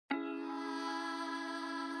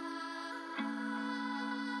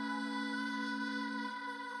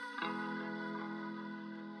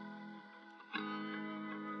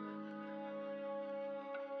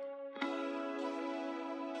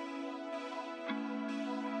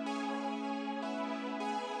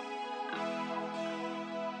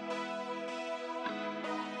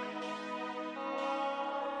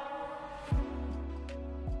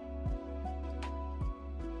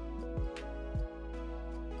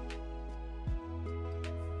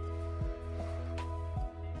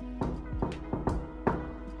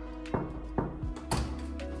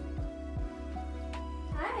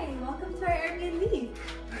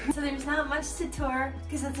not much to tour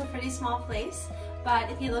because it's a pretty small place,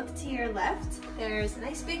 but if you look to your left, there's a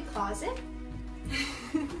nice big closet.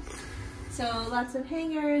 So lots of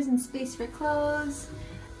hangers and space for clothes.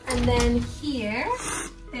 And then here,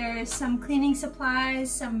 there's some cleaning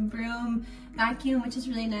supplies, some broom, vacuum, which is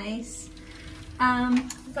really nice.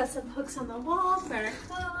 We've got some hooks on the wall for our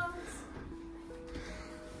clothes.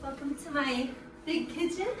 Welcome to my big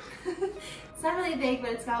kitchen. It's not really big,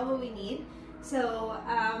 but it's got what we need. So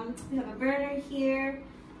we have a burner here,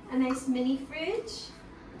 a nice mini fridge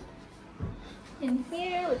in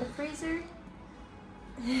here with a freezer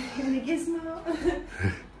and a gizmo.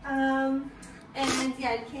 And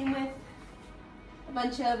yeah, it came with a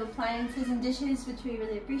bunch of appliances and dishes, which we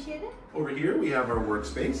really appreciated. Over here we have our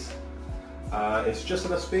workspace. It's just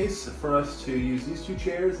enough space for us to use these two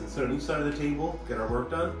chairs and sit on each side of the table, get our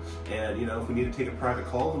work done. And you know, if we need to take a private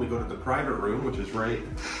call, then we go to the private room, which is right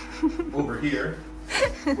over here,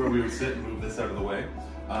 where we would sit and move this out of the way.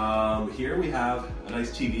 Here we have a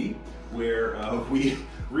nice TV where we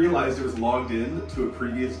realized it was logged in to a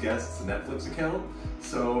previous guest's Netflix account.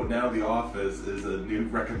 So now The Office is a new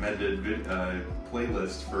recommended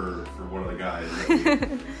playlist for one of the guys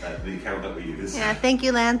at the account that we use. Yeah, thank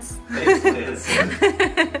you, Lance. Thanks, Lance.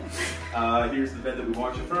 Here's the bed that we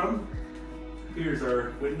watch it from. Here's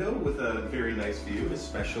our window with a very nice view,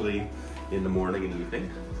 especially in the morning and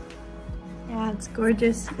evening. Yeah, it's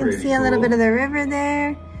gorgeous. You can Pretty see a little cool. bit of the river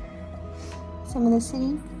there. Some of the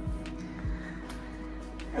city.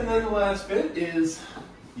 And then the last bit is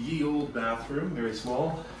ye old bathroom, very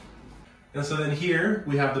small. And so then here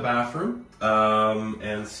we have the bathroom.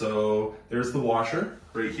 And so there's the washer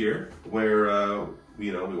right here where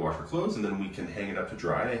we wash our clothes and then we can hang it up to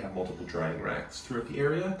dry. I have multiple drying racks throughout the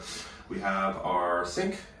area. We have our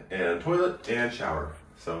sink and toilet and shower.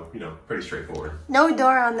 So, you know, pretty straightforward. No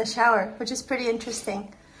door on the shower, which is pretty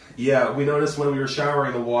interesting. Yeah, we noticed when we were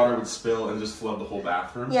showering, the water would spill and just flood the whole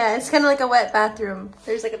bathroom. Yeah, it's kind of like a wet bathroom.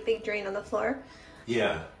 There's like a big drain on the floor.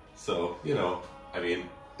 Yeah, so, you know, I mean,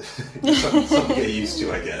 something to get used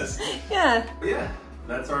to, I guess. Yeah. But yeah,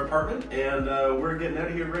 that's our apartment, and we're getting out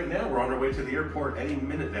of here right now. We're on our way to the airport any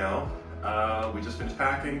minute now. We just finished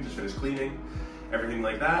packing, just finished cleaning, everything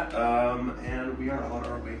like that, and we are on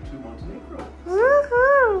our way to Montenegro.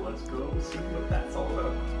 Woohoo! Let's go see what that's all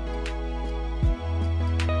about.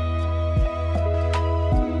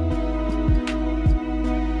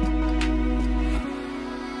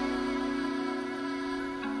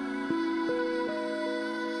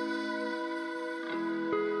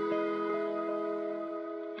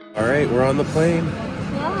 All right, we're on the plane.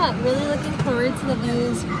 Yeah, really looking forward to the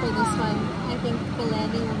views for this one. I think the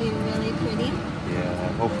landing will be really pretty.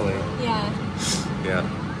 Yeah, hopefully. Yeah.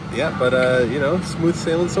 Yeah, but you know, smooth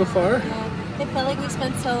sailing so far. Yeah. It felt like we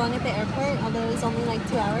spent so long at the airport, although it was only like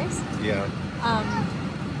 2 hours. Yeah.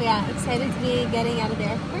 But yeah, excited to be getting out of the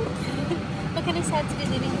airport. But kind of sad to be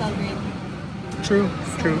leaving Belgrade. True,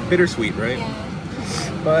 true. Bittersweet, right?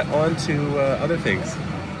 Yeah. But on to other things.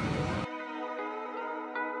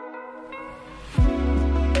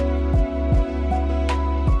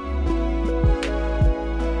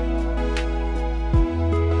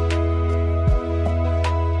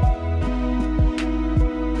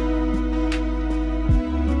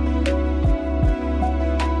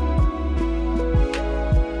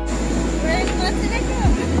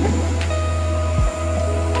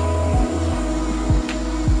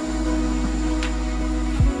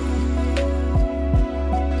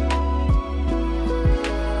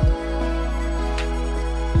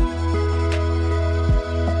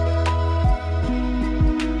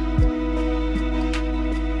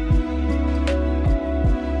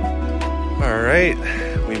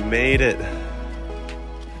 We made it.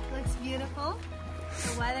 Looks beautiful.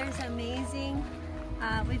 The weather's amazing.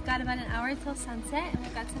 We've got about an hour till sunset and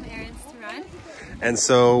we've got some errands to run. And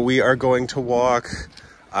so we are going to walk.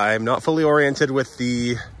 I'm not fully oriented with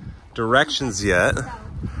the directions yet,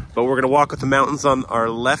 but we're gonna walk with the mountains on our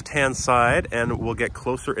left-hand side and we'll get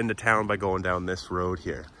closer into town by going down this road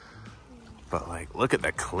here. But like, look at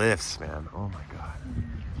the cliffs, man. Oh my God.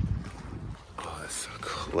 Oh, that's so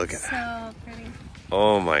cool. Look at that. So pretty.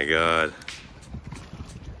 Oh my God.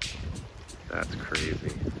 That's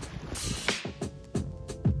crazy.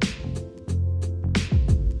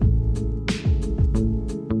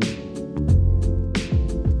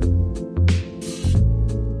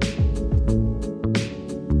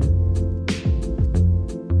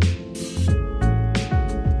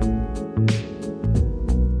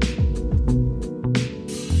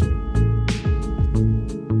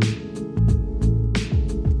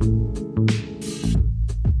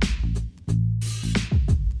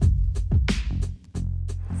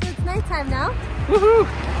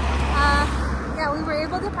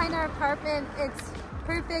 to find our apartment. It's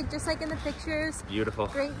perfect, just like in the pictures. Beautiful.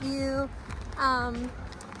 Great view.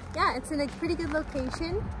 Yeah, it's in a pretty good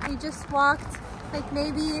location. We just walked like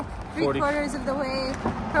maybe 3/4 of the way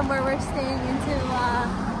from where we're staying into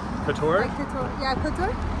Kotor? like Kotor. Yeah,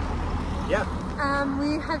 Kotor. Yeah.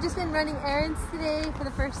 We have just been running errands today for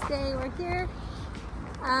the first day we're here.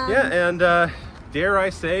 Yeah, and dare I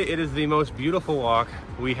say, it is the most beautiful walk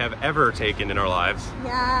we have ever taken in our lives.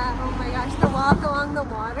 Yeah, oh my gosh, the walk along the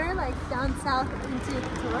water, like down south into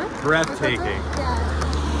Kotor. Breathtaking. Yeah,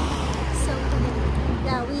 so pretty.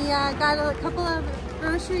 Yeah, we got a couple of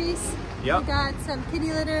groceries. Yep. We got some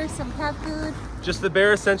kitty litter, some cat food. Just the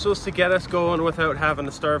bare essentials to get us going without having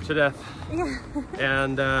to starve to death. Yeah.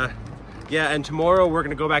 And yeah, and tomorrow we're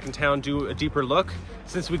gonna go back in town, do a deeper look.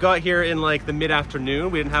 Since we got here in like the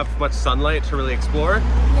mid-afternoon, we didn't have much sunlight to really explore.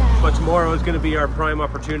 Yeah. But tomorrow is gonna be our prime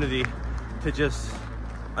opportunity to just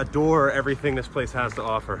adore everything this place has to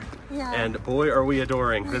offer. Yeah. And boy, are we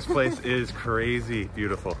adoring. This place is crazy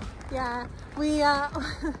beautiful. Yeah, we,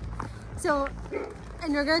 so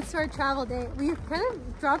in regards to our travel day, we kind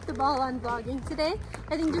of dropped the ball on vlogging today.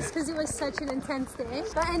 I think just because it was such an intense day.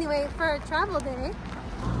 But anyway, for our travel day,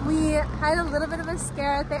 we had a little bit of a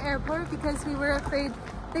scare at the airport because we were afraid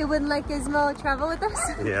they wouldn't let Gizmo travel with us.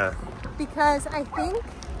 Yeah. Because I think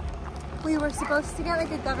we were supposed to get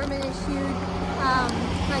like a government issued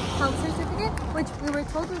like health certificate, which we were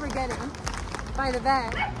told we were getting by the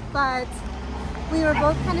vet, but we were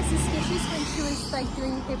both kind of suspicious when she was like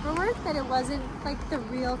doing paperwork that it wasn't like the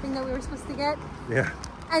real thing that we were supposed to get. Yeah.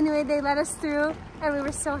 Anyway, they let us through and we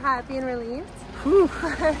were so happy and relieved. Whew.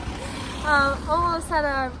 Almost had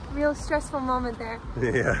a real stressful moment there.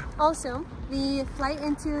 Yeah. Also, the flight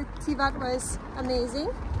into Tivat was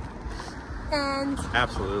amazing. And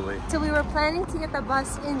absolutely. So we were planning to get the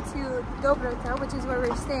bus into Dobrota, which is where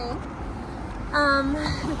we're staying.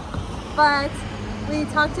 But we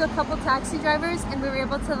talked to a couple taxi drivers and we were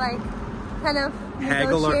able to like kind of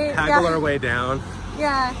haggle our way down.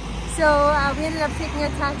 Yeah, so we ended up taking a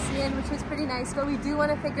taxi in, which was pretty nice, but we do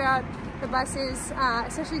want to figure out the buses,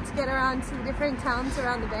 especially to get around to the different towns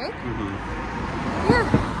around the bay.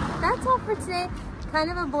 Yeah, that's all for today. Kind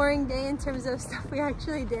of a boring day in terms of stuff we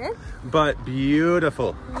actually did. But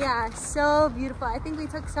beautiful. Yeah, so beautiful. I think we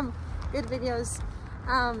took some good videos.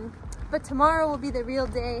 But tomorrow will be the real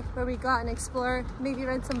day where we go out and explore, maybe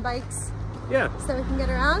rent some bikes. Yeah. So we can get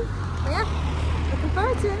around. But yeah, looking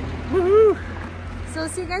forward to it. Woohoo! So we'll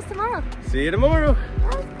see you guys tomorrow. See you tomorrow.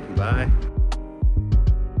 Bye. Bye.